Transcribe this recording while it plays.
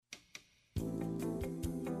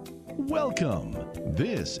Welcome.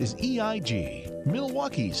 This is EIG,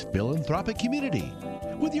 Milwaukee's philanthropic community,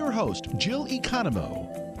 with your host, Jill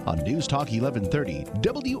Economou, on News Talk 1130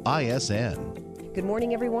 WISN. Good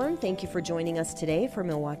morning, everyone. Thank you for joining us today for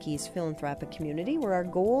Milwaukee's philanthropic community, where our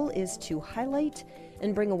goal is to highlight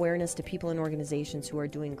and bring awareness to people and organizations who are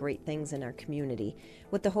doing great things in our community,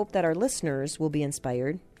 with the hope that our listeners will be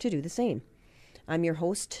inspired to do the same. I'm your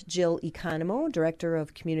host, Jill Economou, Director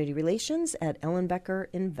of Community Relations at Ellenbecker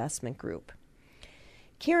Investment Group.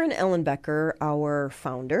 Karen Ellenbecker, our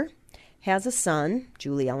founder, has a son,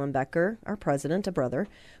 Julie Ellenbecker, our president, a brother,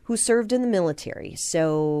 who served in the military.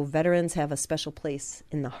 So veterans have a special place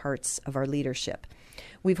in the hearts of our leadership.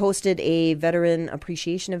 We've hosted a veteran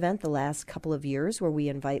appreciation event the last couple of years where we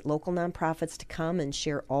invite local nonprofits to come and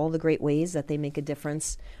share all the great ways that they make a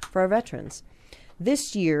difference for our veterans.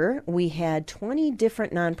 This year, we had 20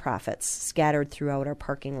 different nonprofits scattered throughout our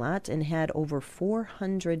parking lot and had over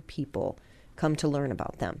 400 people come to learn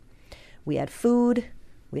about them. We had food,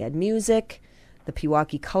 we had music, the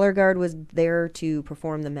Pewaukee Color Guard was there to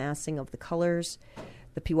perform the massing of the colors.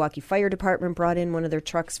 The Pewaukee Fire Department brought in one of their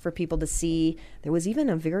trucks for people to see. There was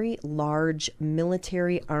even a very large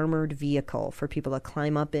military armored vehicle for people to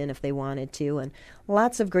climb up in if they wanted to, and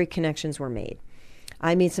lots of great connections were made.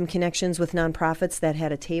 I made some connections with nonprofits that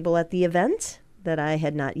had a table at the event that I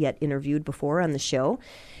had not yet interviewed before on the show,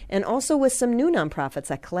 and also with some new nonprofits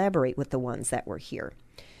that collaborate with the ones that were here.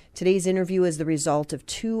 Today's interview is the result of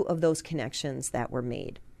two of those connections that were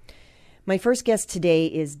made. My first guest today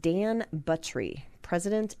is Dan Buttrey,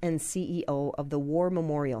 President and CEO of the War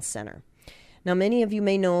Memorial Center. Now, many of you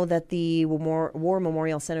may know that the War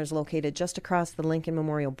Memorial Center is located just across the Lincoln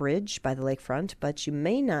Memorial Bridge by the lakefront, but you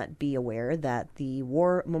may not be aware that the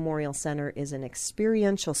War Memorial Center is an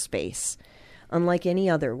experiential space, unlike any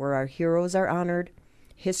other, where our heroes are honored,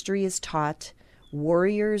 history is taught,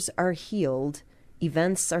 warriors are healed,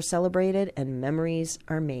 events are celebrated, and memories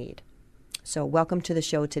are made. So welcome to the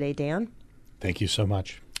show today, Dan. Thank you so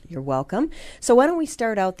much. You're welcome. So why don't we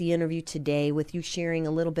start out the interview today with you sharing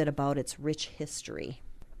a little bit about its rich history.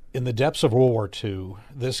 In the depths of World War II,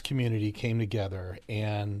 this community came together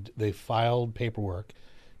and they filed paperwork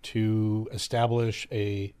to establish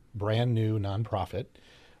a brand new nonprofit,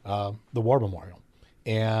 the War Memorial.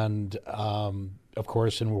 And of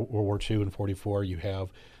course, in World War II and 44, you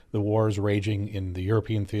have the wars raging in the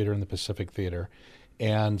European theater and the Pacific theater.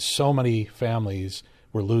 And so many families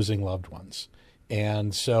were losing loved ones.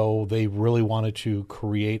 And so they really wanted to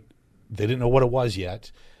create, they didn't know what it was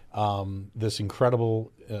yet, this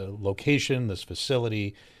incredible location, this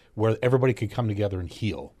facility where everybody could come together and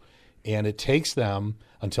heal. And it takes them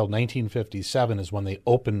until 1957 is when they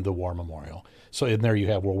opened the War Memorial. So in there you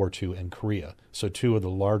have World War II and Korea. So two of the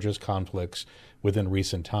largest conflicts within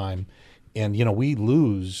recent time. And, you know, we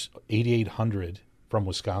lose 8,800 from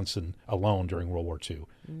Wisconsin alone during World War II.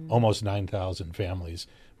 Almost 9,000 families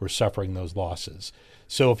were suffering those losses.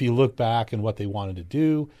 So if you look back and what they wanted to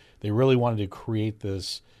do, they really wanted to create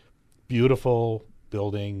this beautiful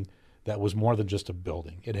building that was more than just a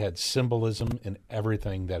building. It had symbolism in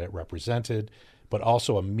everything that it represented, but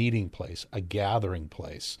also a meeting place, a gathering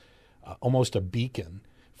place, almost a beacon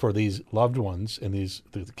for these loved ones in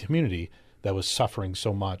the community that was suffering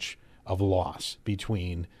so much of loss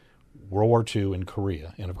between World War II and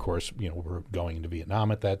Korea. And of course, you know, we were going into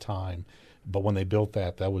Vietnam at that time. But when they built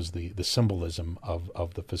that was the symbolism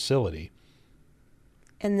of the facility.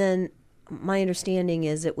 And then my understanding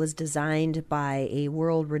is it was designed by a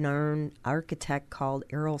world-renowned architect called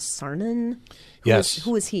Eero Saarinen.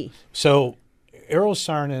 Who is he? So Eero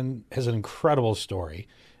Saarinen has an incredible story.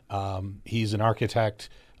 He's an architect,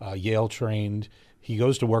 Yale-trained. He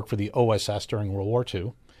goes to work for the OSS during World War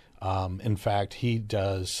II. In fact, he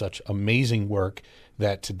does such amazing work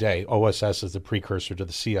that today OSS is the precursor to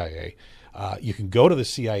the CIA. You can go to the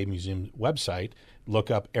CIA Museum website, look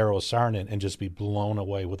up Eero Saarinen, and just be blown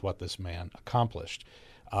away with what this man accomplished.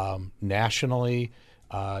 Nationally,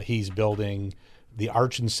 he's building the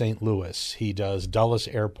Arch in St. Louis. He does Dulles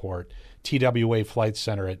Airport, TWA Flight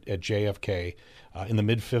Center at JFK. In the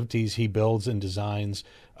mid-50s, he builds and designs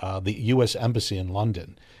the U.S. Embassy in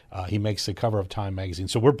London. He makes the cover of Time magazine.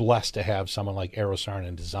 So we're blessed to have someone like Eero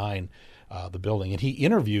Saarinen design the building. And he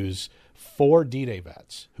interviews 4 D-Day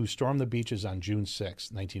vets who stormed the beaches on June 6,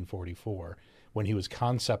 1944, when he was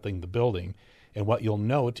concepting the building. And what you'll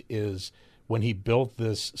note is when he built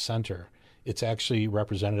this center, it's actually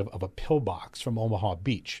representative of a pillbox from Omaha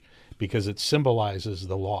Beach because it symbolizes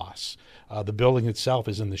the loss. The building itself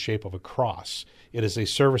is in the shape of a cross. It is a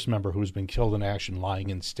service member who's been killed in action lying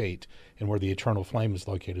in state, and where the eternal flame is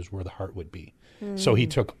located is where the heart would be. So he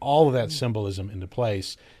took all of that symbolism into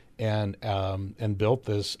place, and built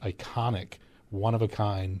this iconic,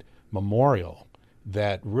 one-of-a-kind memorial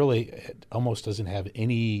that really almost doesn't have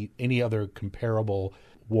any other comparable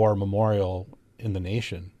war memorial in the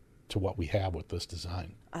nation to what we have with this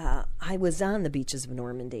design. I was on the beaches of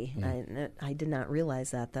Normandy. I did not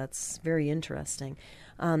realize that. That's very interesting.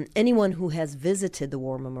 Anyone who has visited the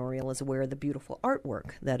War Memorial is aware of the beautiful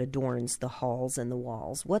artwork that adorns the halls and the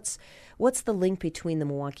walls. What's the link between the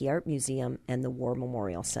Milwaukee Art Museum and the War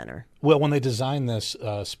Memorial Center? Well, when they designed this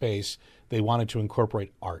space, they wanted to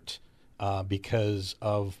incorporate art because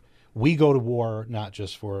we go to war not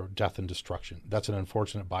just for death and destruction. That's an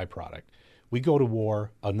unfortunate byproduct. We go to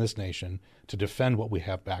war on this nation to defend what we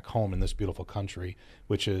have back home in this beautiful country,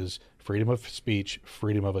 which is freedom of speech,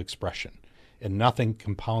 freedom of expression. And nothing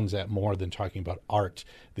compounds that more than talking about art,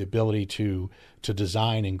 the ability to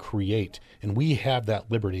design and create. And we have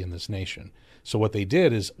that liberty in this nation. So what they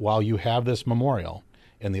did is, while you have this memorial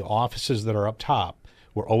and the offices that are up top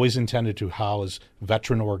were always intended to house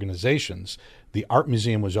veteran organizations, the art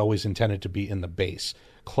museum was always intended to be in the base,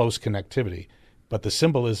 close connectivity. But the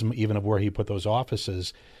symbolism even of where he put those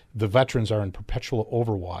offices, the veterans are in perpetual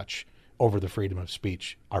overwatch over the freedom of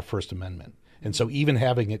speech, our First Amendment. And so even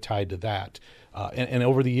having it tied to that, and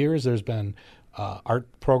over the years there's been art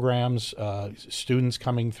programs, students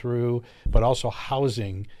coming through, but also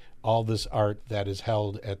housing all this art that is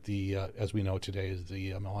held at the, as we know today, is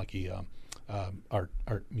the Milwaukee Art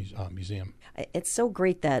Museum. It's so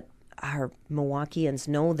great that our Milwaukeeans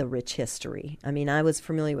know the rich history. I mean, I was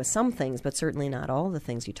familiar with some things, but certainly not all the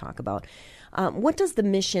things you talk about. What does the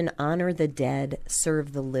mission Honor the Dead,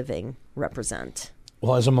 Serve the Living represent?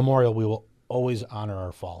 Well, as a memorial, we will always honor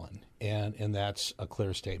our fallen, and that's a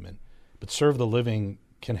clear statement. But Serve the Living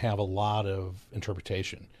can have a lot of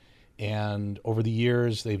interpretation. And over the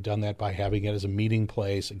years, they've done that by having it as a meeting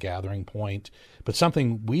place, a gathering point. But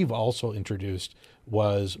something we've also introduced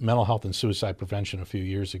was mental health and suicide prevention a few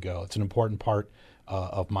years ago. It's an important part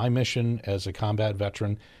of my mission as a combat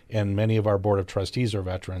veteran, and many of our board of trustees are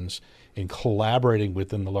veterans, in collaborating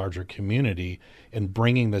within the larger community and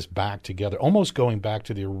bringing this back together, almost going back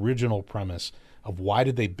to the original premise of why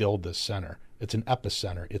did they build this center? It's an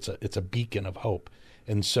epicenter. It's a beacon of hope.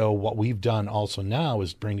 And so what we've done also now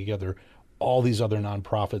is bring together all these other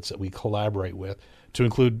nonprofits that we collaborate with, to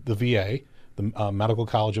include the VA, the Medical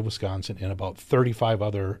College of Wisconsin, and about 35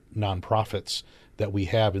 other nonprofits that we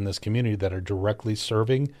have in this community that are directly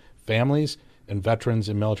serving families and veterans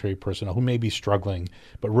and military personnel who may be struggling,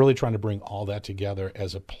 but really trying to bring all that together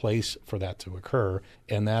as a place for that to occur.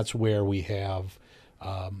 And that's where we have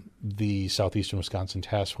the Southeastern Wisconsin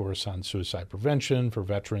Task Force on Suicide Prevention for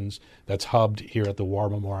veterans that's hubbed here at the War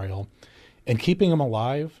Memorial. And keeping them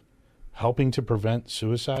alive, helping to prevent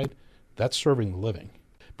suicide, that's serving the living.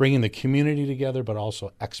 Bringing the community together, but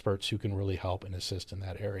also experts who can really help and assist in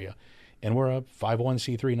that area. And we're a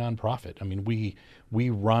 501c3 nonprofit. I mean, we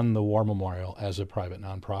run the War Memorial as a private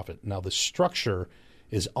nonprofit. Now, the structure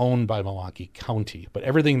is owned by Milwaukee County, but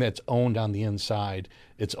everything that's owned on the inside,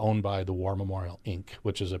 it's owned by the War Memorial, Inc.,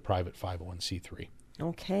 which is a private 501c3.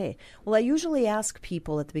 Okay. Well, I usually ask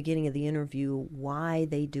people at the beginning of the interview why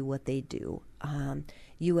they do what they do.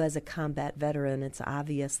 You as a combat veteran, it's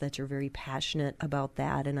obvious that you're very passionate about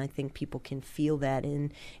that, and I think people can feel that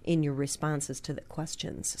in your responses to the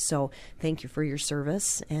questions. So thank you for your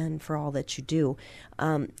service and for all that you do.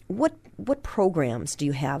 What programs do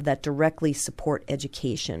you have that directly support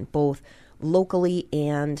education, both locally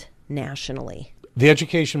and nationally? The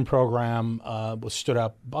education program was stood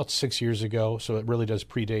up about 6 years ago, so it really does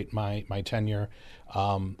predate my tenure.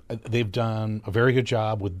 They've done a very good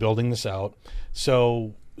job with building this out.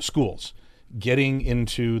 So schools, getting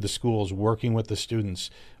into the schools, working with the students.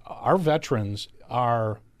 Our veterans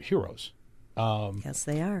are heroes. Yes,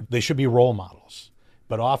 they are. They should be role models,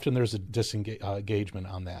 but often there's a disengagement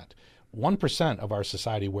on that. 1% of our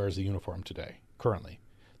society wears a uniform today, currently.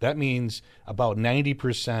 That means about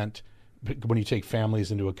 90%, when you take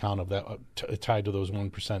families into account of that, tied to those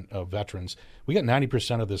 1% of veterans, we got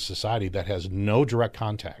 90% of this society that has no direct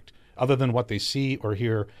contact other than what they see or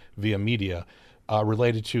hear via media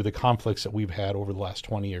related to the conflicts that we've had over the last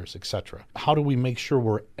 20 years, et cetera. How do we make sure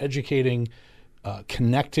we're educating,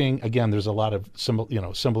 connecting? Again, there's a lot of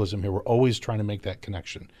symbolism here. We're always trying to make that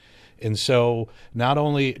connection. And so not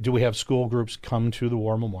only do we have school groups come to the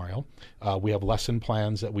War Memorial, we have lesson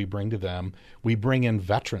plans that we bring to them. We bring in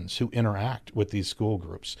veterans who interact with these school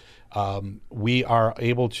groups. We are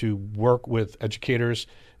able to work with educators.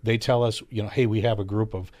 They tell us, hey, we have a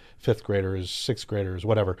group of fifth graders, sixth graders,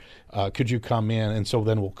 whatever. Could you come in? And so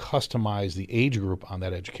then we'll customize the age group on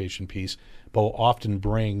that education piece. but we'll often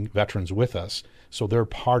bring veterans with us. So they're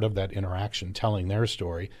part of that interaction, telling their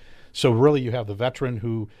story. So really you have the veteran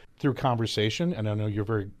who, through conversation, and I know you're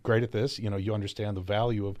very great at this, you understand the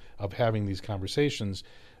value of having these conversations.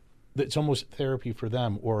 It's almost therapy for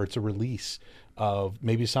them, or it's a release of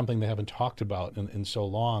maybe something they haven't talked about in so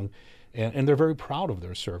long. And they're very proud of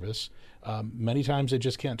their service. Many times they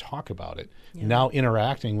just can't talk about it. Yeah. Now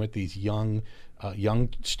interacting with these young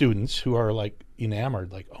students who are like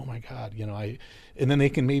enamored, like, oh my God, and then they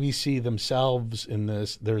can maybe see themselves in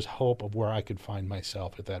this. There's hope of where I could find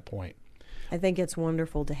myself at that point. I think it's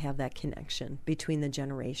wonderful to have that connection between the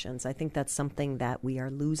generations. I think that's something that we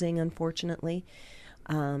are losing, unfortunately.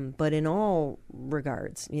 But in all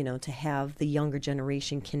regards, to have the younger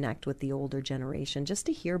generation connect with the older generation, just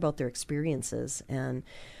to hear about their experiences and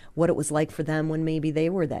what it was like for them when maybe they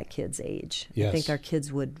were that kid's age. Yes. I think our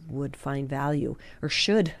kids would find value, or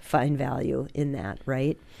should find value in that,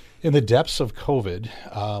 right? In the depths of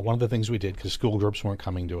COVID, one of the things we did, because school groups weren't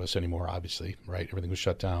coming to us anymore, obviously, right? Everything was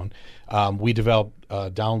shut down. We developed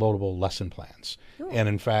downloadable lesson plans. Oh. And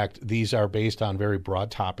in fact, these are based on very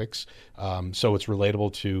broad topics. So it's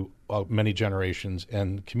relatable to many generations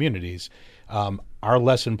and communities. Our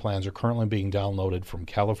lesson plans are currently being downloaded from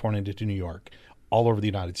California to New York, all over the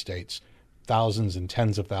United States. Thousands and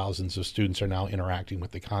tens of thousands of students are now interacting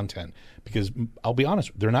with the content, because I'll be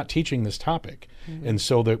honest, they're not teaching this topic. Mm-hmm. And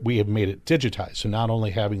so that we have made it digitized. So not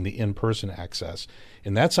only having the in-person access,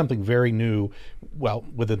 and that's something very new,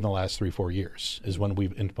 within the last 3-4 years is when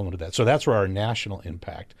we've implemented that. So that's where our national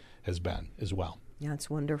impact has been as well. Yeah, it's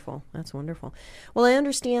wonderful. That's wonderful. Well, I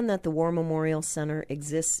understand that the War Memorial Center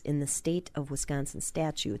exists in the state of Wisconsin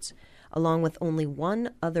statutes, along with only one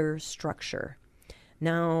other structure.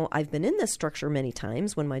 Now, I've been in this structure many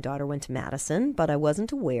times when my daughter went to Madison, but I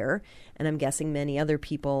wasn't aware, and I'm guessing many other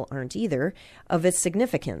people aren't either, of its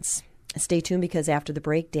significance. Stay tuned, because after the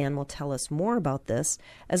break, Dan will tell us more about this,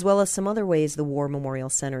 as well as some other ways the War Memorial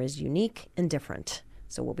Center is unique and different.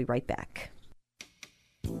 So we'll be right back.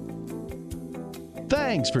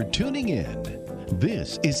 Thanks for tuning in.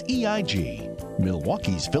 This is EIG,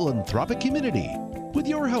 Milwaukee's philanthropic community, with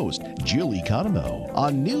your host, Jill Economou,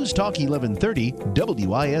 on News Talk 1130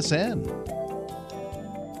 WISN.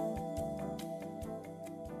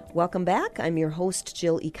 Welcome back. I'm your host,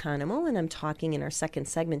 Jill Economou, and I'm talking in our second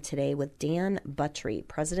segment today with Dan Buttrey,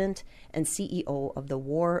 President and CEO of the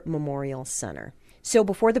War Memorial Center. So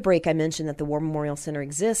before the break, I mentioned that the War Memorial Center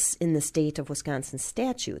exists in the state of Wisconsin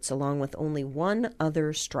statutes, along with only one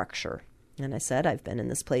other structure. And I said I've been in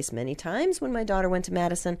this place many times when my daughter went to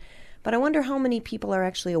Madison, but I wonder how many people are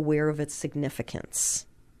actually aware of its significance.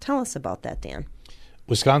 Tell us about that, Dan.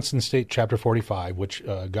 Wisconsin State Chapter 45, which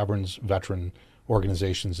governs veteran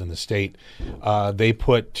organizations in the state, they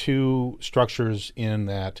put two structures in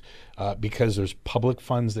that because there's public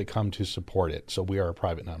funds that come to support it. So we are a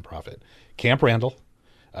private nonprofit. Camp Randall,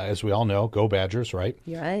 as we all know, go Badgers, right?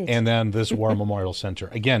 Right. And then this War Memorial Center,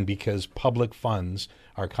 again, because public funds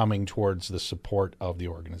are coming towards the support of the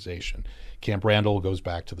organization. Camp Randall goes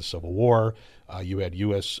back to the Civil War. You had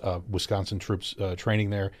Wisconsin troops training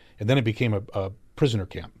there, and then it became a prisoner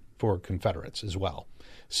camp for Confederates as well.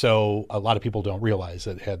 So a lot of people don't realize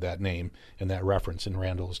that it had that name and that reference, and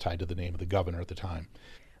Randall is tied to the name of the governor at the time.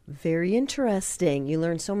 Very interesting. You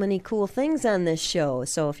learn so many cool things on this show.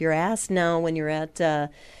 So if you're asked now when you're at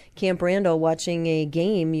Camp Randall watching a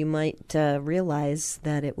game, you might realize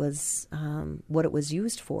that it was what it was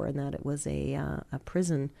used for, and that it was a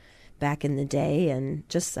prison back in the day. And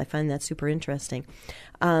just, I find that super interesting.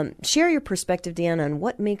 Share your perspective, Dan, on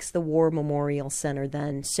what makes the War Memorial Center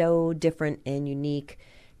then so different and unique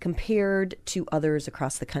compared to others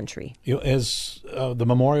across the country. As the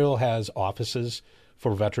memorial has offices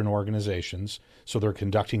for veteran organizations, so they're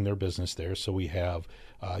conducting their business there. So we have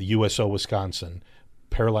USO Wisconsin,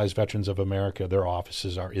 Paralyzed Veterans of America, their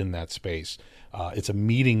offices are in that space. It's a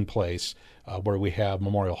meeting place where we have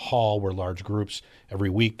Memorial Hall, where large groups every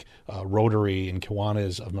week, Rotary and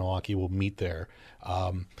Kiwanis of Milwaukee will meet there.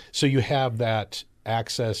 So you have that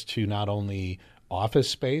access to not only office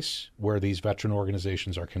space where these veteran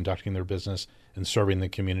organizations are conducting their business and serving the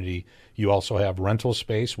community. You also have rental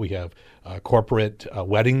space. We have corporate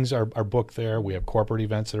weddings are booked there. We have corporate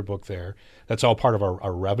events that are booked there. That's all part of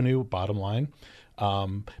our revenue, bottom line.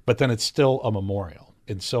 But then it's still a memorial.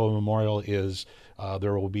 And so a memorial is,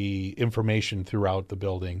 there will be information throughout the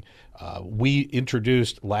building. We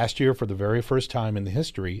introduced last year for the very first time in the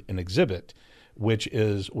history an exhibit, which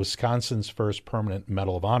is Wisconsin's first permanent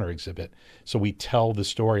Medal of Honor exhibit. So we tell the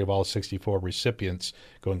story of all 64 recipients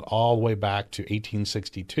going all the way back to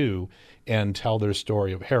 1862 and tell their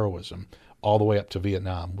story of heroism. all the way up to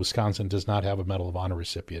Vietnam. Wisconsin does not have a Medal of Honor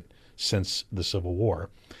recipient since the Civil War.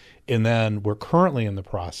 And then we're currently in the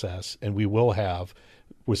process, and we will have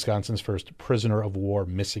Wisconsin's first prisoner of war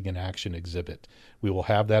missing in action exhibit. We will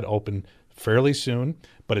have that open fairly soon,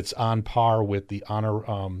 but it's on par with the Honor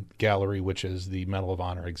Gallery, which is the Medal of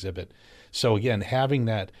Honor exhibit. So again, having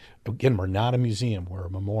that, again, we're not a museum, we're a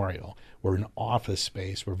memorial. We're an office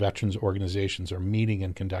space where veterans organizations are meeting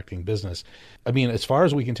and conducting business. I mean, as far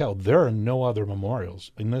as we can tell, there are no other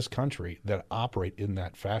memorials in this country that operate in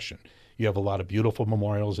that fashion. You have a lot of beautiful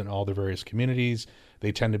memorials in all the various communities.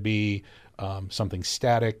 They tend to be something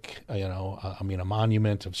static, a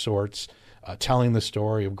monument of sorts, telling the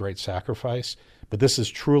story of great sacrifice. But this is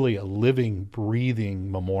truly a living,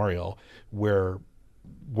 breathing memorial where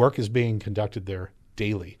work is being conducted there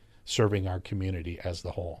daily, serving our community as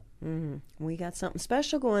the whole. We got something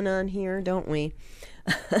special going on here, don't we?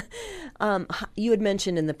 You had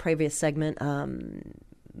mentioned in the previous segment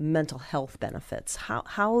mental health benefits.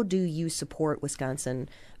 How do you support Wisconsin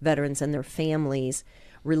veterans and their families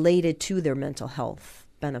related to their mental health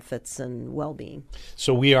benefits and well-being?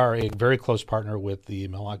 So we are a very close partner with the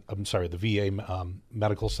VA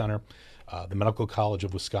Medical Center, the Medical College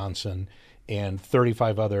of Wisconsin, and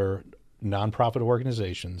 35 other nonprofit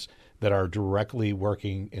organizations that are directly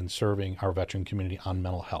working and serving our veteran community on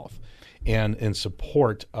mental health and in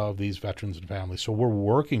support of these veterans and families. So we're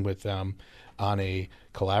working with them on a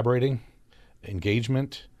collaborating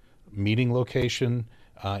engagement, meeting location,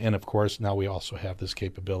 and of course now we also have this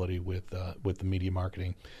capability with the media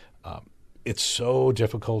marketing. It's so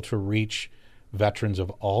difficult to reach veterans of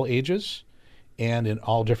all ages and in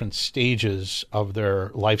all different stages of their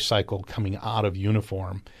life cycle coming out of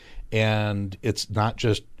uniform. And it's not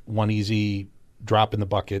just one easy drop in the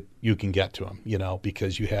bucket you can get to them,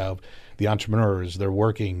 because you have the entrepreneurs, they're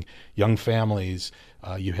working, young families,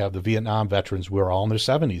 you have the Vietnam veterans who are all in their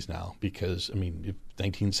 70s now because, if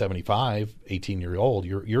 1975, 18-year-old,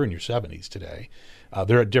 you're in your 70s today.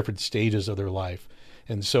 They're at different stages of their life.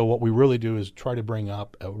 And so what we really do is try to bring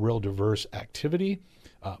up a real diverse activity,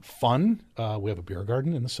 fun. We have a beer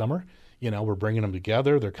garden in the summer. We're bringing them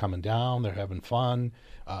together. They're coming down. They're having fun.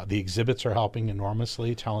 The exhibits are helping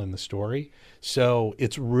enormously, telling the story. So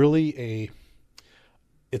it's really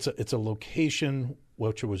it's a location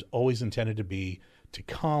which it was always intended to be, to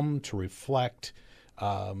come, to reflect,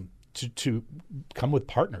 to come with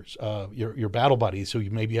partners, your battle buddies who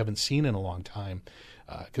you maybe haven't seen in a long time.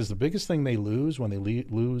 Because the biggest thing they lose when they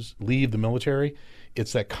leave the military,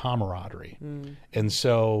 it's that camaraderie. And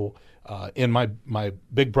so in my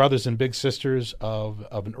big brothers and big sisters of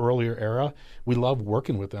an earlier era, we love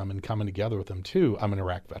working with them and coming together with them too. I'm an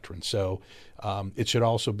Iraq veteran, so it should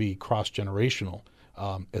also be cross-generational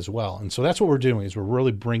as well. And so that's what we're doing, is we're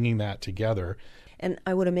really bringing that together. And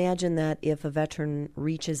I would imagine that if a veteran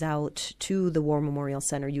reaches out to the War Memorial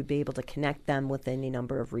Center, you'd be able to connect them with any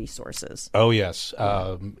number of resources. Oh, yes.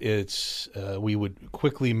 We would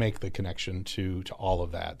quickly make the connection to all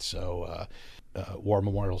of that. So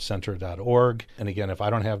warmemorialcenter.org. And again, if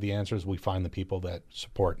I don't have the answers, we find the people that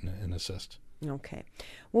support and assist. Okay.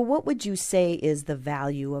 Well, what would you say is the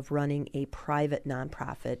value of running a private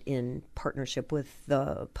nonprofit in partnership with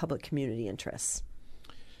the public community interests?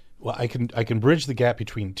 Well, I can bridge the gap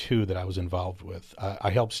between two that I was involved with.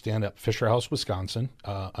 I helped stand up Fisher House, Wisconsin,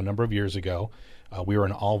 a number of years ago. We were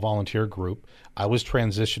an all-volunteer group. I was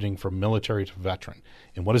transitioning from military to veteran.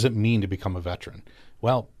 And what does it mean to become a veteran?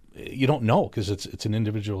 Well, you don't know because it's an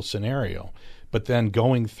individual scenario. But then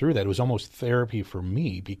going through that, it was almost therapy for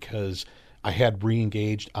me because I had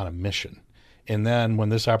re-engaged on a mission. And then when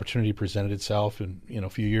this opportunity presented itself, a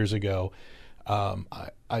few years ago,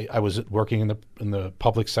 I was working in the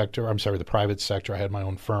public sector. The private sector. I had my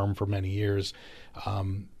own firm for many years.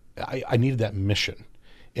 I needed that mission,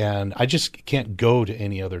 and I just can't go to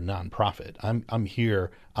any other nonprofit. I'm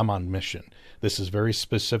here. I'm on mission. This is very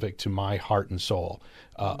specific to my heart and soul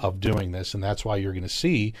of doing this, and that's why you're going to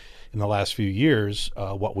see in the last few years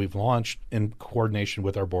what we've launched in coordination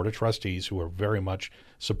with our board of trustees, who are very much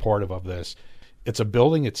supportive of this. It's a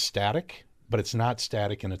building. It's static, but it's not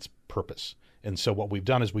static in its purpose. And so what we've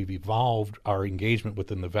done is we've evolved our engagement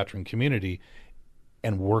within the veteran community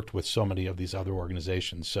and worked with so many of these other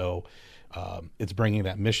organizations. So it's bringing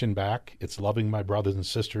that mission back. It's loving my brothers and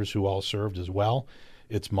sisters who all served as well.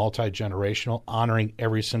 It's multi-generational, honoring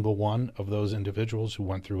every single one of those individuals who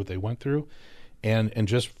went through what they went through, and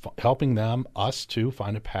just helping us to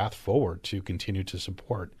find a path forward to continue to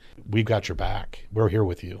support. We've got your back. We're here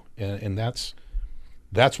with you. And that's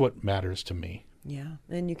what matters to me. Yeah,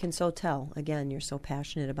 and you can so tell. Again, you're so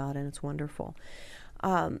passionate about it, and it's wonderful.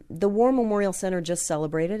 The War Memorial Center just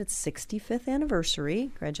celebrated its 65th anniversary.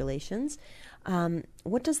 Congratulations.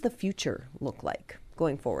 What does the future look like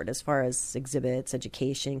going forward as far as exhibits,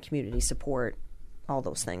 education, community support, all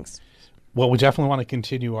those things? Well, we definitely want to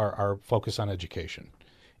continue our focus on education.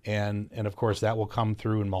 And of course, that will come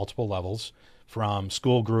through in multiple levels from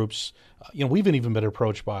school groups. We've even been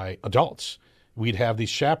approached by adults. We'd have these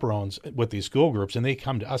chaperones with these school groups, and they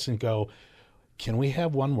come to us and go, can we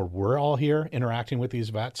have one where we're all here interacting with these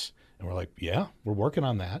vets? And we're like, yeah, we're working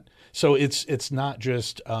on that. So it's not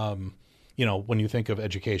just, when you think of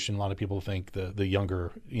education, a lot of people think the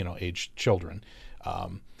younger, aged children.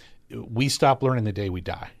 We stop learning the day we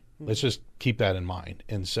die. Let's just keep that in mind.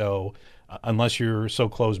 And so unless you're so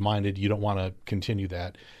closed-minded, you don't want to continue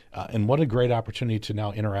that. And what a great opportunity to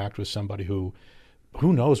now interact with somebody who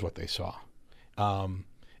knows what they saw. And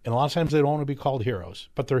a lot of times they don't want to be called heroes,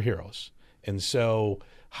 but they're heroes. And so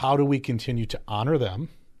how do we continue to honor them,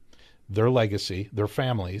 their legacy, their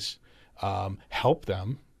families, help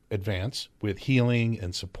them advance with healing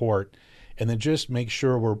and support, and then just make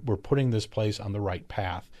sure we're putting this place on the right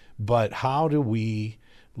path. But how do we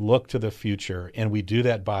look to the future? And we do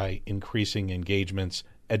that by increasing engagements,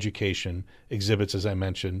 education, exhibits, as I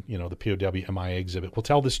mentioned, the POW MIA exhibit. We'll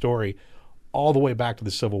tell the story all the way back to the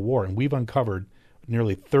Civil War, and we've uncovered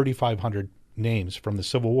nearly 3,500 names from the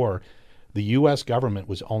Civil War. The U.S. government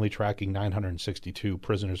was only tracking 962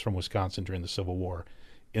 prisoners from Wisconsin during the Civil War.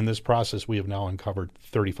 In this process, we have now uncovered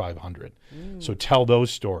 3,500. So tell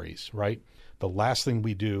those stories, right? The last thing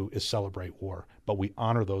we do is celebrate war, but we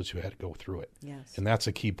honor those who had to go through it. Yes. And that's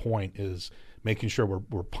a key point, is making sure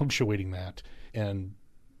we're punctuating that and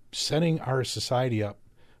setting our society up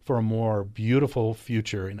for a more beautiful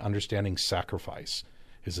future in understanding sacrifice.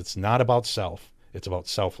 Because it's not about self, it's about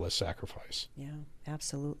selfless sacrifice. Yeah,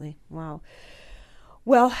 absolutely. Wow.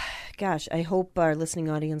 Well, gosh, I hope our listening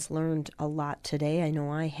audience learned a lot today. I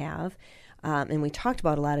know I have. And we talked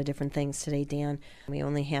about a lot of different things today, Dan. We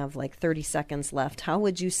only have like 30 seconds left. How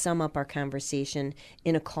would you sum up our conversation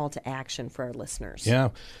in a call to action for our listeners? Yeah.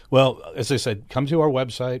 Well, as I said, come to our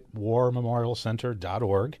website,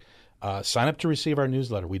 warmemorialcenter.org. Sign up to receive our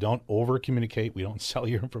newsletter. We don't over-communicate. We don't sell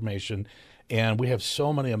your information. And we have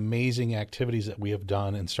so many amazing activities that we have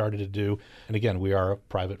done and started to do. And again, we are a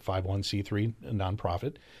private 501c3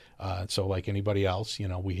 nonprofit. So like anybody else,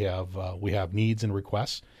 we have needs and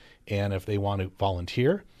requests. And if they want to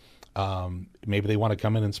volunteer, maybe they want to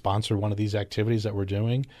come in and sponsor one of these activities that we're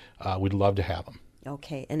doing, we'd love to have them.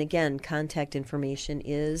 Okay. And again, contact information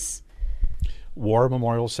is?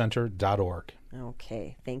 warmemorialcenter.org.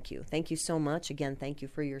 Okay. Thank you. Thank you so much. Again, thank you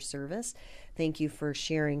for your service. Thank you for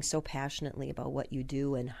sharing so passionately about what you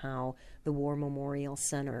do and how the War Memorial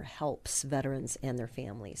Center helps veterans and their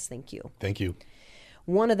families. Thank you. Thank you.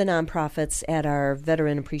 One of the nonprofits at our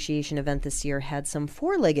Veteran Appreciation event this year had some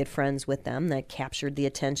four-legged friends with them that captured the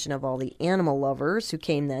attention of all the animal lovers who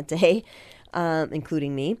came that day,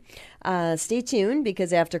 including me. Stay tuned,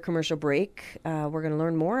 because after commercial break, we're going to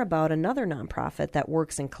learn more about another nonprofit that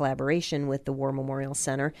works in collaboration with the War Memorial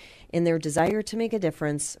Center in their desire to make a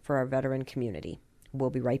difference for our veteran community. We'll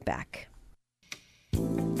be right back.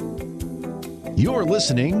 You're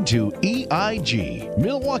listening to EIG,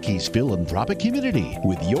 Milwaukee's philanthropic community,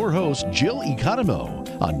 with your host, Jill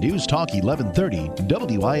Economou, on News Talk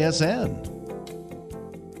 1130 WISN.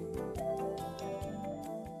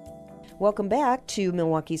 Welcome back to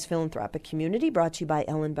Milwaukee's philanthropic community, brought to you by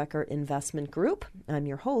Ellen Becker Investment Group. I'm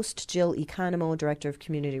your host, Jill Economou, Director of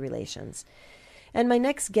Community Relations. And my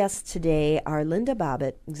next guests today are Linda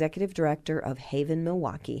Bobbitt, Executive Director of H.A.V.E.N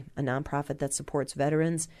Milwaukee, a nonprofit that supports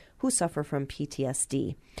veterans who suffer from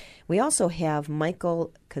PTSD. We also have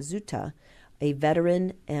Michael Kazuta, a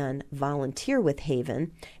veteran and volunteer with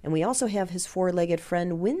H.A.V.E.N, and we also have his four-legged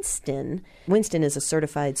friend Winston. Winston is a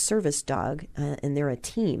certified service dog, and they're a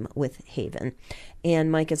team with H.A.V.E.N.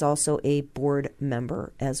 And Mike is also a board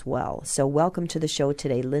member as well. So welcome to the show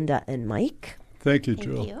today, Linda and Mike. Thank you,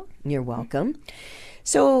 Jill. Thank you. You're welcome.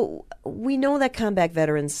 So we know that combat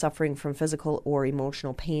veterans suffering from physical or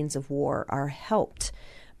emotional pains of war are helped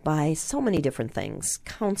by so many different things: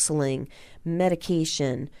 counseling,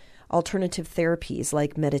 medication, alternative therapies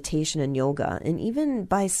like meditation and yoga, and even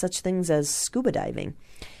by such things as scuba diving.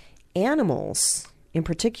 Animals, in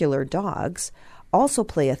particular dogs, also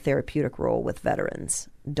play a therapeutic role with veterans.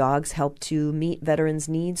 Dogs help to meet veterans'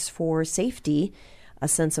 needs for safety, a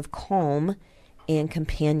sense of calm, and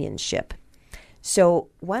companionship. So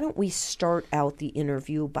why don't we start out the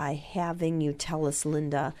interview by having you tell us,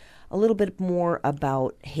 Linda, a little bit more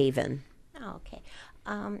about H.A.V.E.N. Oh, okay.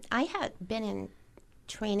 I had been in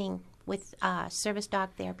training with service dog,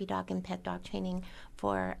 therapy dog, and pet dog training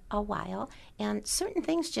for a while, and certain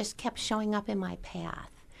things just kept showing up in my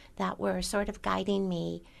path that were sort of guiding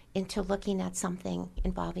me into looking at something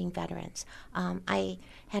involving veterans. I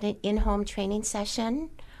had an in-home training session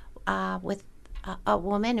with a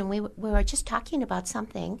woman, and we were just talking about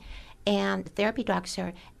something, and the therapy dog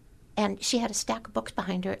said, and she had a stack of books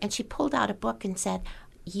behind her, and she pulled out a book and said,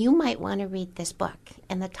 "You might want to read this book."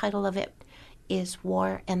 And the title of it is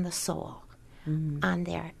War and the Soul on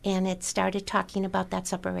there. And it started talking about that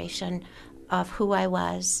separation of who I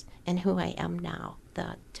was and who I am now,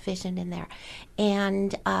 the division in there.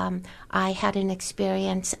 And I had an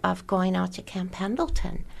experience of going out to Camp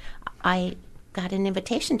Pendleton. I got an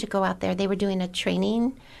invitation to go out there. They were doing a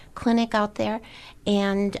training clinic out there,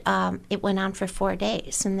 and it went on for 4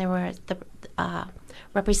 days. And there were the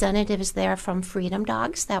representatives there from Freedom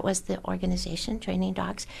Dogs. That was the organization, training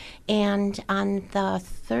dogs. And on the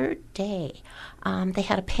third day, they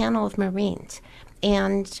had a panel of Marines,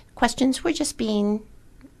 and questions were just being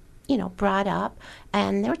brought up,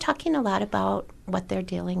 and they were talking a lot about what they're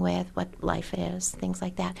dealing with, what life is, things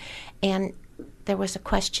like that. And there was a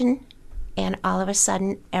question, and all of a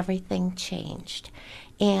sudden, everything changed.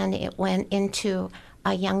 And it went into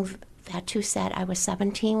a young vet who said, "I was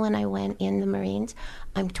 17 when I went in the Marines.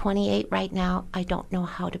 I'm 28 right now. I don't know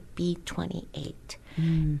how to be 28."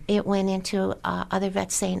 It went into other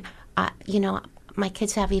vets saying, my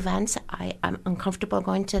kids have events. I'm uncomfortable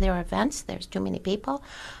going to their events. There's too many people.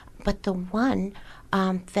 But the one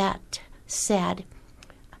vet said,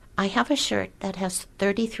 "I have a shirt that has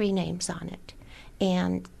 33 names on it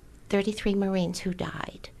and 33 Marines who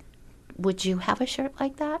died. Would you have a shirt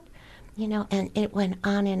like that?" And it went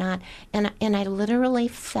on and on. And I literally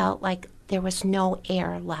felt like there was no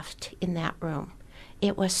air left in that room.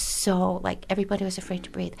 It was so, like, everybody was afraid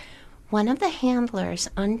to breathe. One of the handlers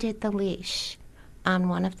undid the leash on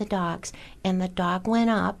one of the dogs, and the dog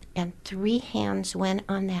went up, and 3 hands went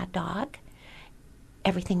on that dog.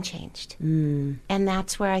 Everything changed. And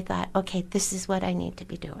that's where I thought, okay, this is what I need to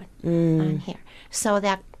be doing on here. So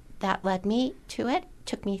that led me to it.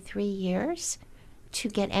 Took me 3 years to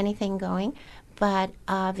get anything going, but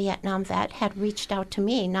a Vietnam vet had reached out to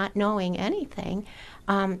me, not knowing anything,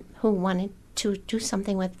 who wanted to do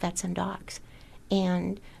something with vets and dogs.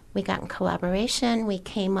 And we got in collaboration. We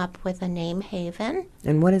came up with a name, H.A.V.E.N.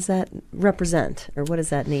 And what does that represent, or what does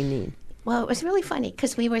that name mean? Well, it was really funny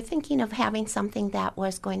because we were thinking of having something that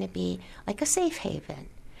was going to be like a safe haven.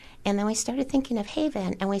 And then we started thinking of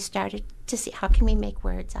H.A.V.E.N., and we started to see how can we make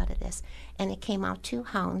words out of this. And it came out to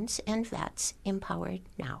Hounds and Vets Empowered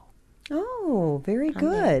Now. Oh, very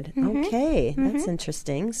good. Okay, that's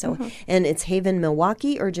interesting. So, and it's H.A.V.E.N.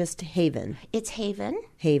 Milwaukee or just H.A.V.E.N.? It's H.A.V.E.N.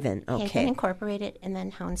 H.A.V.E.N. Okay. H.A.V.E.N. Incorporated, and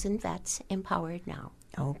then Hounds and Vets Empowered Now.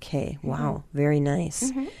 Okay. Wow. Very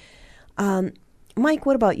nice. Mike,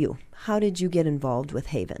 what about you? How did you get involved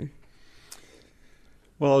with H.A.V.E.N.?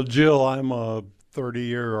 Well, Jill, I'm a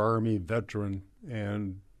 30-year Army veteran,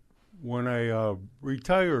 and when I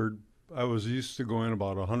retired, I was used to going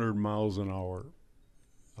about 100 miles an hour.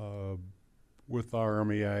 With the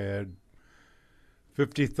Army, I had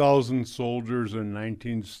 50,000 soldiers in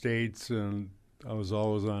 19 states, and I was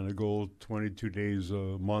always on the go 22 days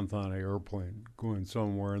a month on an airplane going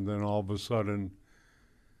somewhere. And then all of a sudden,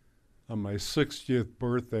 on my 60th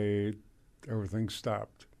birthday, everything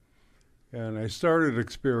stopped. And I started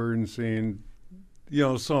experiencing,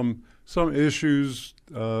 some issues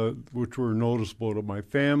which were noticeable to my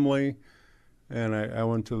family. And I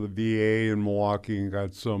went to the VA in Milwaukee and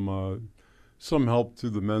got some help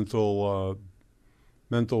through the mental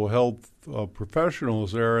health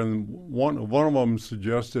professionals there. And one of them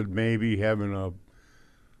suggested maybe having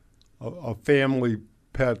a family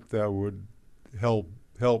pet that would help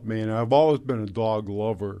me. And I've always been a dog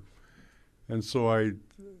lover, and so I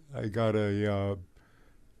got a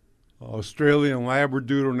Australian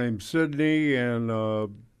Labradoodle named Sydney, and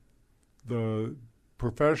the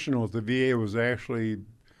professional at the VA was actually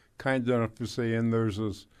kind enough to say, and there's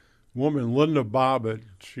this woman, Linda Bobbitt,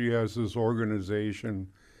 she has this organization,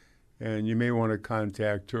 and you may want to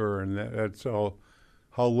contact her. And that's how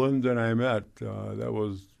Linda and I met. That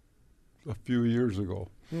was a few years ago.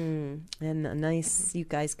 And nice, you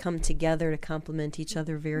guys come together to complement each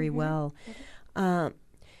other very well.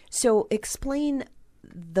 So explain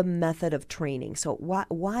the method of training. So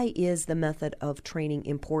why is the method of training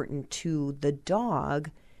important to the dog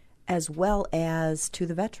as well as to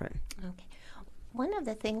the veteran? Okay. One of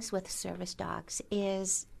the things with service dogs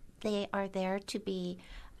is they are there to be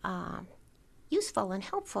useful and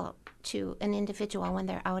helpful to an individual when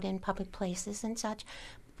they're out in public places and such.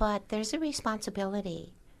 But there's a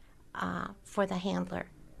responsibility for the handler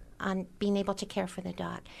on being able to care for the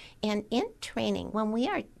dog. And in training, when we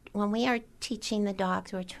are teaching the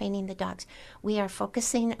dogs or training the dogs, we are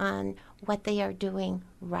focusing on what they are doing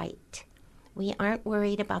right. We aren't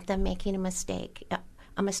worried about them making a mistake.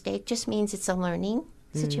 A mistake just means it's a learning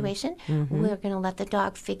situation. Mm-hmm. We're going to let the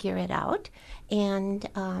dog figure it out. And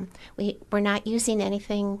we're not using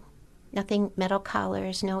nothing metal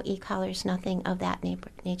collars, no e-collars, nothing of that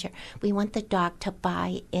nature. We want the dog to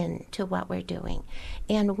buy into what we're doing.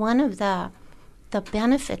 And one of the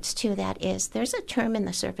benefits to that is there's a term in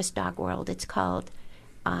the service dog world. It's called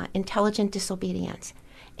intelligent disobedience.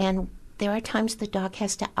 And there are times the dog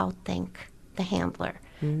has to outthink the handler.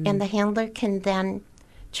 Mm-hmm. And the handler can then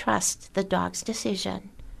trust the dog's decision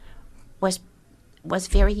was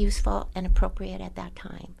very useful and appropriate at that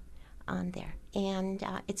time on there. And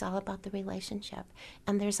it's all about the relationship.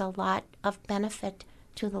 And there's a lot of benefit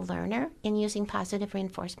to the learner in using positive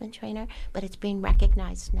reinforcement trainer, but it's being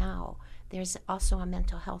recognized now. There's also a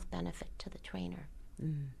mental health benefit to the trainer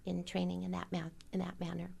in training in that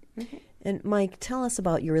manner. Mm-hmm. And Mike, tell us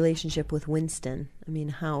about your relationship with Winston. I mean,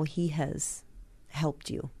 how he has helped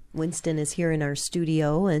you. Winston is here in our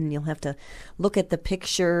studio, and you'll have to look at the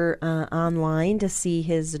picture online to see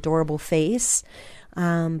his adorable face.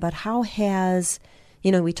 But how has,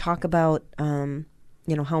 we talk about, how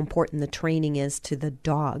important the training is to the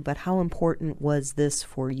dog, but how important was this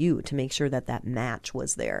for you to make sure that match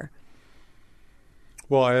was there?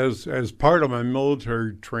 Well, as part of my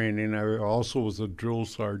military training, I also was a drill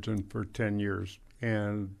sergeant for 10 years.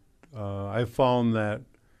 And I found that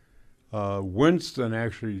Winston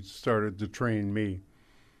actually started to train me.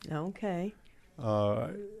 Okay.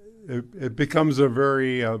 It becomes a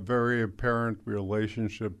very apparent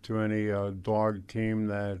relationship to any dog team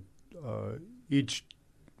that each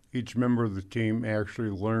member of the team actually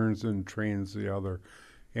learns and trains the other,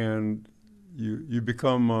 and you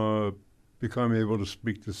become able to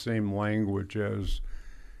speak the same language as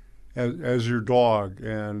your dog,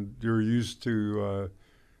 and you're used to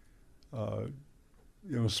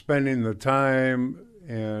spending the time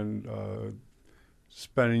and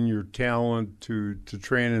spending your talent to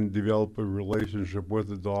train and develop a relationship with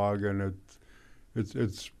the dog, and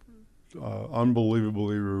it's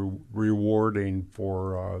unbelievably rewarding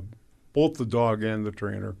for both the dog and the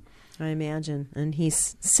trainer. I imagine. And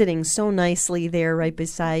he's sitting so nicely there right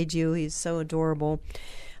beside you. He's so adorable.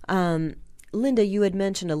 Linda, you had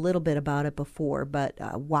mentioned a little bit about it before, but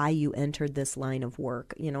why you entered this line of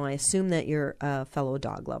work. I assume that you're a fellow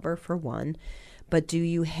dog lover, for one, but do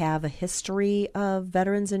you have a history of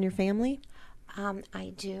veterans in your family?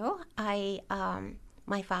 I do.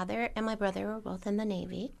 My father and my brother were both in the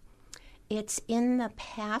Navy. It's in the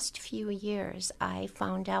past few years I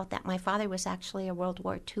found out that my father was actually a World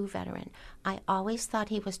War II veteran. I always thought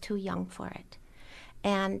he was too young for it.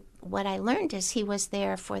 And what I learned is he was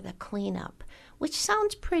there for the cleanup, which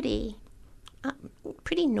sounds pretty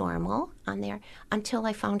normal on there, until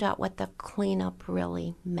I found out what the cleanup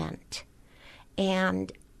really meant.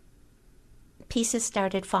 And pieces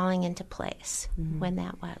started falling into place when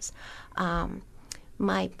that was.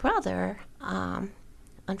 My brother,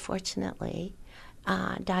 unfortunately,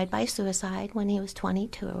 died by suicide when he was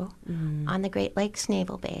 22 on the Great Lakes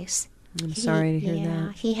Naval Base. I'm sorry to hear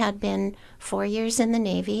that. He had been 4 years in the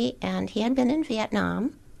Navy, and he had been in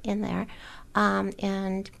Vietnam in there,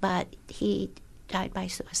 but he died by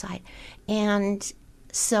suicide. And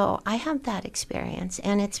so I have that experience,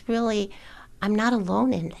 and it's really, I'm not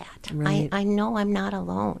alone in that. Right. I know I'm not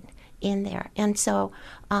alone in there. And so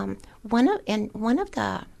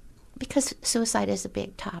because suicide is a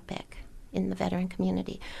big topic in the veteran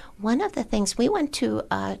community, one of the things, we went to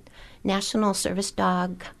a National Service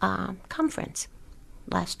Dog conference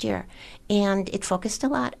last year, and it focused a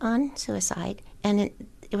lot on suicide, and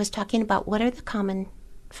it was talking about what are the common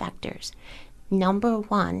factors. Number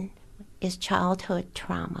one is childhood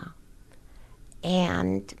trauma.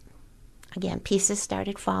 And again, pieces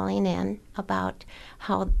started falling in about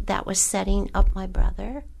how that was setting up my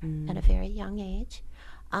brother at a very young age.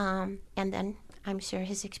 And then I'm sure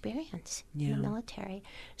his experience in the military.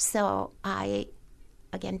 So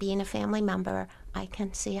again, being a family member, I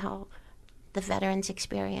can see how the veterans'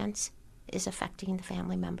 experience is affecting the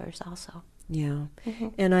family members also. Yeah.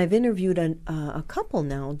 And I've interviewed a couple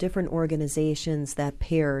now, different organizations that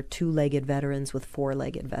pair two-legged veterans with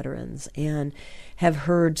four-legged veterans, and have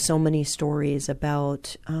heard so many stories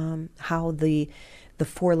about how the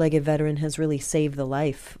four-legged veteran has really saved the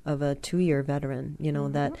life of a 2-year veteran,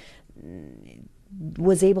 that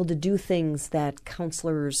was able to do things that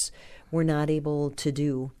counselors were not able to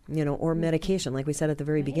do, or medication. Like we said at the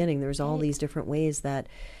very beginning, there's all these different ways that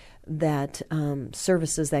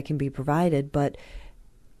services that can be provided, but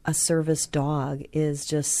a service dog is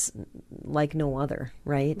just like no other,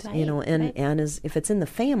 right? And if it's in the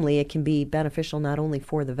family, it can be beneficial not only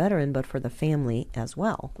for the veteran, but for the family as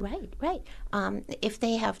well. Right. If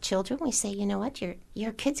they have children, we say, you know what,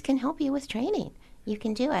 your kids can help you with training. You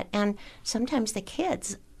can do it. And sometimes the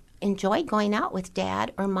kids enjoy going out with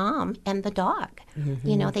dad or mom and the dog.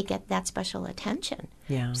 They get that special attention.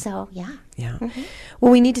 Yeah. So, yeah.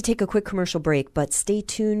 Well, we need to take a quick commercial break, but stay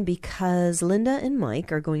tuned because Linda and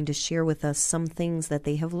Mike are going to share with us some things that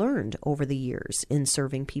they have learned over the years in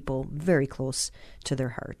serving people very close to their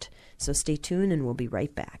heart. So stay tuned and we'll be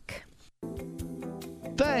right back.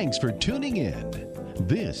 Thanks for tuning in.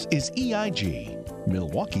 This is EIG,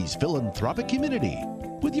 Milwaukee's philanthropic community,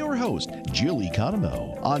 with your host, Jill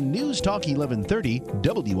Economou, on News Talk 1130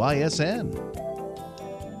 WISN.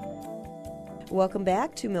 Welcome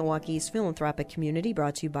back to Milwaukee's philanthropic community,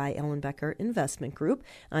 brought to you by Ellen Becker Investment Group.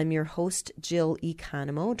 I'm your host, Jill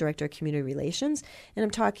Economou, Director of Community Relations, and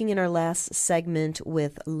I'm talking in our last segment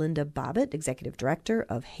with Linda Bobbitt, Executive Director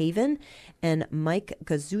of H.A.V.E.N, and Mike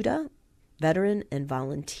Gazuda, veteran and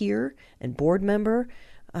volunteer and board member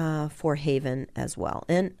for H.A.V.E.N as well.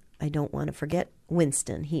 And I don't want to forget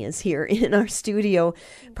Winston. He is here in our studio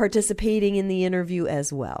participating in the interview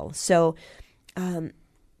as well. So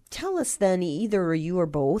tell us then, either you or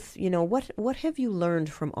both, what have you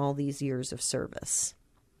learned from all these years of service?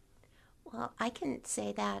 Well, I can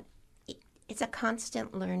say that it's a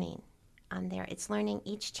constant learning on there. It's learning.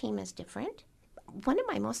 Each team is different. One of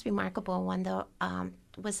my most remarkable one, though,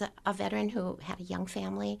 was a veteran who had a young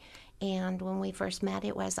family. And when we first met,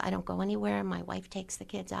 it was, I don't go anywhere. My wife takes the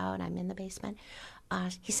kids out. I'm in the basement.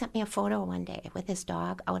 He sent me a photo one day with his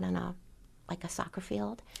dog out on a soccer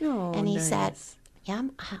field. Oh, and he nice. said, yeah,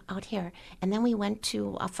 I'm out here. And then we went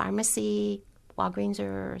to a pharmacy, Walgreens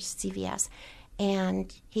or CVS.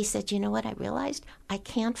 And he said, you know what I realized? I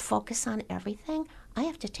can't focus on everything. I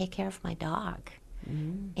have to take care of my dog.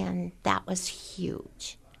 And that was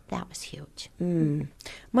huge.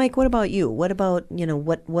 Mike, what about you? What about,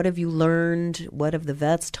 what have you learned? What have the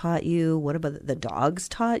vets taught you? What about the dogs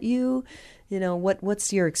taught you?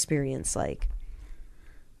 What's your experience like?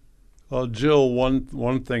 Well, Jill,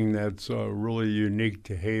 one thing that's really unique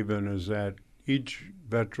to H.A.V.E.N is that each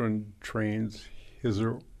veteran trains his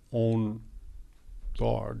or own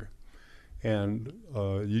dog. And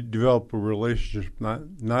you develop a relationship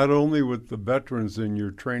not only with the veterans in your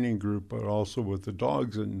training group, but also with the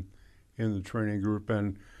dogs in the training group.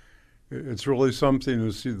 And it's really something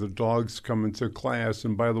to see the dogs come into class.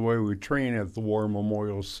 And by the way, we train at the War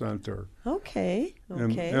Memorial Center. Okay.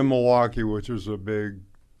 In Milwaukee, which is a big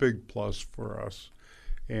plus for us.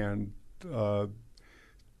 And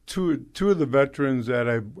two of the veterans that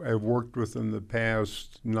I've worked with in the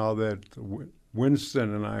past, now that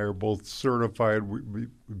Winston and I are both certified, we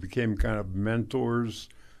became kind of mentors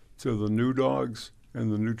to the new dogs and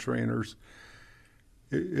the new trainers,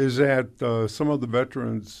 is that some of the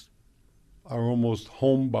veterans are almost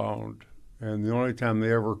homebound, and the only time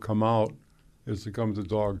they ever come out is to come to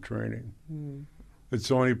dog training. It's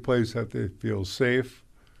the only place that they feel safe,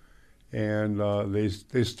 and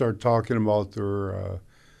they start talking about their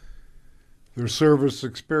service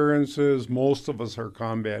experiences. Most of us are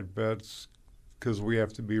combat vets, because we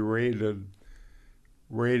have to be rated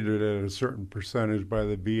at a certain percentage by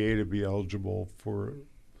the VA to be eligible for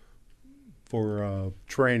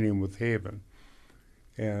training with H.A.V.E.N.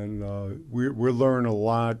 And we learn a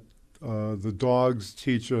lot. The dogs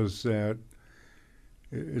teach us that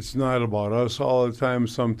it's not about us all the time.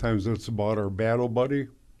 Sometimes it's about our battle buddy,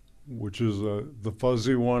 which is the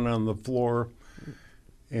fuzzy one on the floor.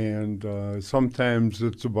 And sometimes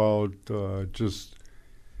it's about just,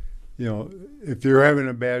 if you're having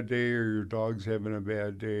a bad day or your dog's having a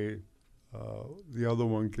bad day, the other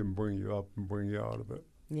one can bring you up and bring you out of it.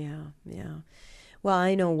 Yeah. Well,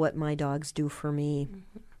 I know what my dogs do for me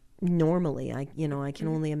normally. I can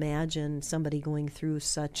only imagine somebody going through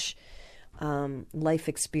such life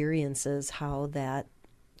experiences, how that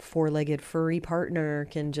four-legged furry partner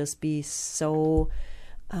can just be so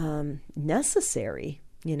necessary,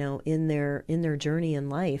 in their journey in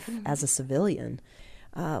life as a civilian.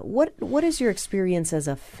 What is your experience as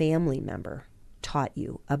a family member taught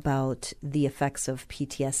you about the effects of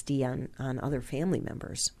PTSD on other family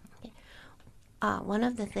members? One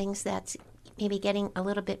of the things that's maybe getting a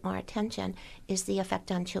little bit more attention is the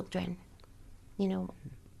effect on children.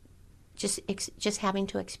 Just having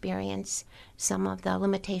to experience some of the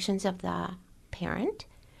limitations of the parent,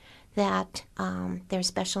 that there's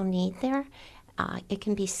special need there. It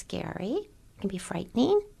can be scary, it can be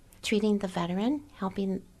frightening, treating the veteran,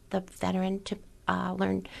 helping the veteran to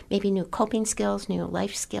learn maybe new coping skills, new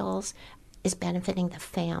life skills, is benefiting the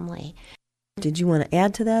family. Did you want to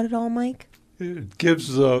add to that at all, Mike? It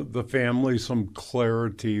gives the family some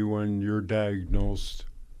clarity when you're diagnosed,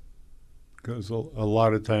 because a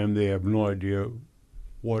lot of time they have no idea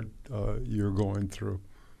what you're going through.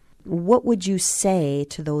 What would you say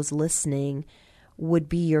to those listening would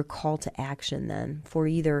be your call to action then for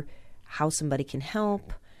either how somebody can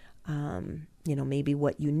help, maybe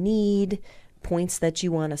what you need, points that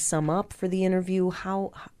you want to sum up for the interview?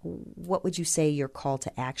 What would you say your call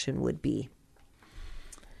to action would be?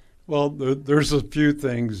 Well, there's a few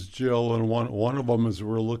things, Jill, and one of them is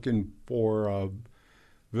we're looking for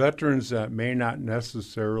veterans that may not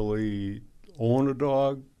necessarily own a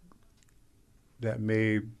dog, that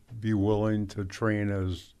may be willing to train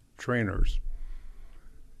as trainers,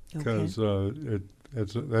 because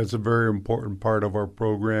that's a very important part of our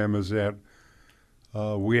program, is that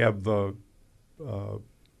we have the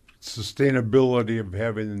sustainability of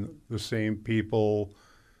having the same people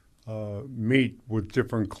meet with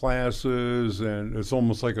different classes, and it's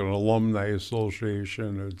almost like an alumni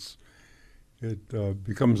association. It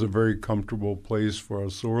becomes a very comfortable place for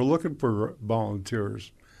us. So we're looking for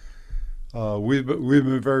volunteers. We've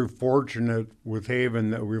been very fortunate with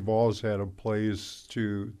H.A.V.E.N that we've always had a place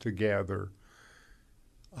to gather.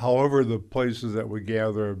 However, the places that we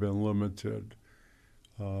gather have been limited.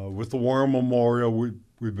 With the War Memorial,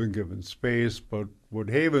 we've been given space, but what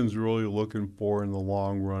H.A.V.E.N's really looking for in the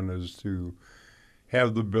long run is to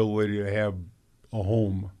have the ability to have a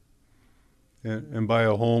home. And by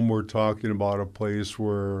a home, we're talking about a place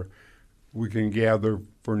where we can gather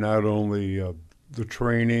for not only the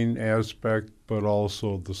training aspect, but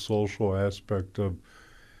also the social aspect of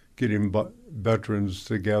getting veterans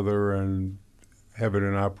together and having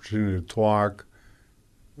an opportunity to talk,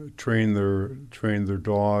 train their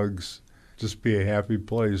dogs, just be a happy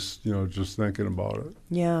place, just thinking about it.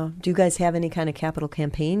 Yeah. Do you guys have any kind of capital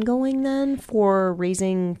campaign going then for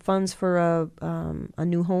raising funds for a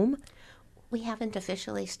new home? We haven't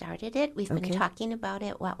officially started it. We've been talking about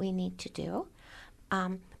it, what we need to do.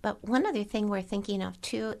 But one other thing we're thinking of,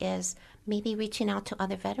 too, is maybe reaching out to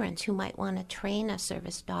other veterans who might want to train a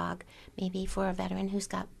service dog, maybe for a veteran who's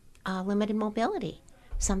got limited mobility,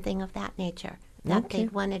 something of that nature, that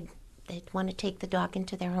they'd want to take the dog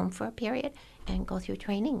into their home for a period and go through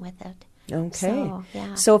training with it. Okay.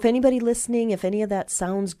 So if anybody listening, if any of that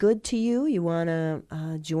sounds good to you, you want to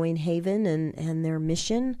join H.A.V.E.N and their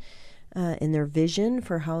mission and their vision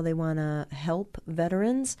for how they want to help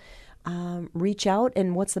veterans, reach out.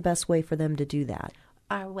 And what's the best way for them to do that?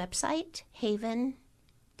 Our website,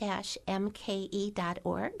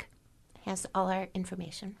 haven-mke.org, has all our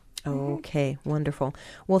information. Okay, wonderful.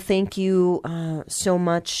 Well, thank you so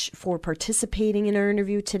much for participating in our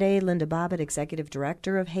interview today. Linda Bobbitt, Executive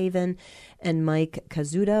Director of H.A.V.E.N, and Mike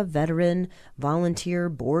Kazuda, veteran, volunteer,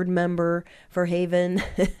 board member for H.A.V.E.N,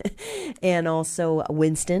 and also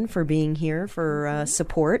Winston for being here for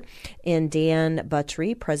support, and Dan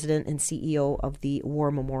Buttry, President and CEO of the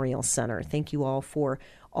War Memorial Center. Thank you all for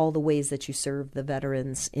all the ways that you serve the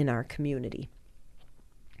veterans in our community.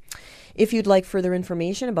 If you'd like further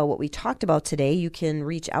information about what we talked about today, you can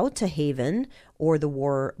reach out to H.A.V.E.N or the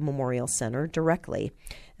War Memorial Center directly,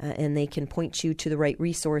 and they can point you to the right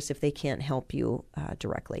resource if they can't help you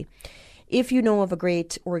directly. If you know of a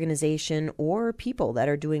great organization or people that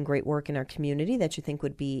are doing great work in our community that you think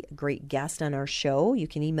would be a great guest on our show, you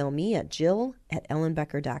can email me at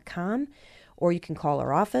jill@ellenbecker.com, or you can call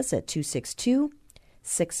our office at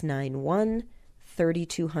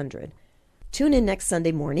 262-691-3200. Tune in next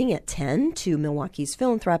Sunday morning at 10 to Milwaukee's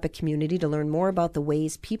philanthropic community to learn more about the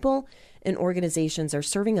ways people and organizations are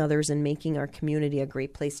serving others and making our community a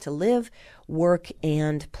great place to live, work,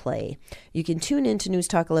 and play. You can tune in to News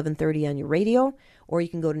Talk 1130 on your radio, or you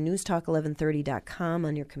can go to newstalk1130.com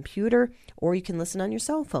on your computer, or you can listen on your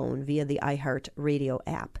cell phone via the iHeart Radio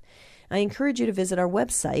app. I encourage you to visit our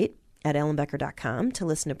website at ellenbecker.com to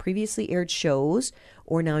listen to previously aired shows,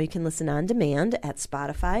 or now you can listen on demand at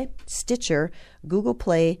Spotify, Stitcher, Google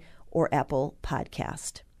Play, or Apple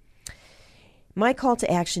Podcast. My call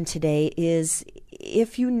to action today is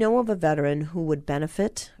if you know of a veteran who would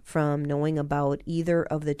benefit from knowing about either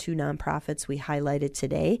of the two nonprofits we highlighted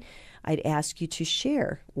today, I'd ask you to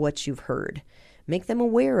share what you've heard. Make them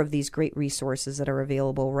aware of these great resources that are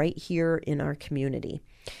available right here in our community.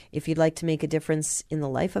 If you'd like to make a difference in the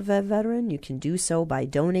life of a veteran, you can do so by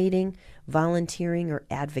donating, volunteering, or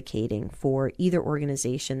advocating for either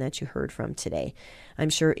organization that you heard from today. I'm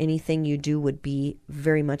sure anything you do would be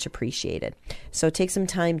very much appreciated. So take some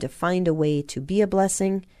time to find a way to be a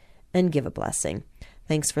blessing and give a blessing.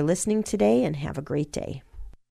 Thanks for listening today, and have a great day.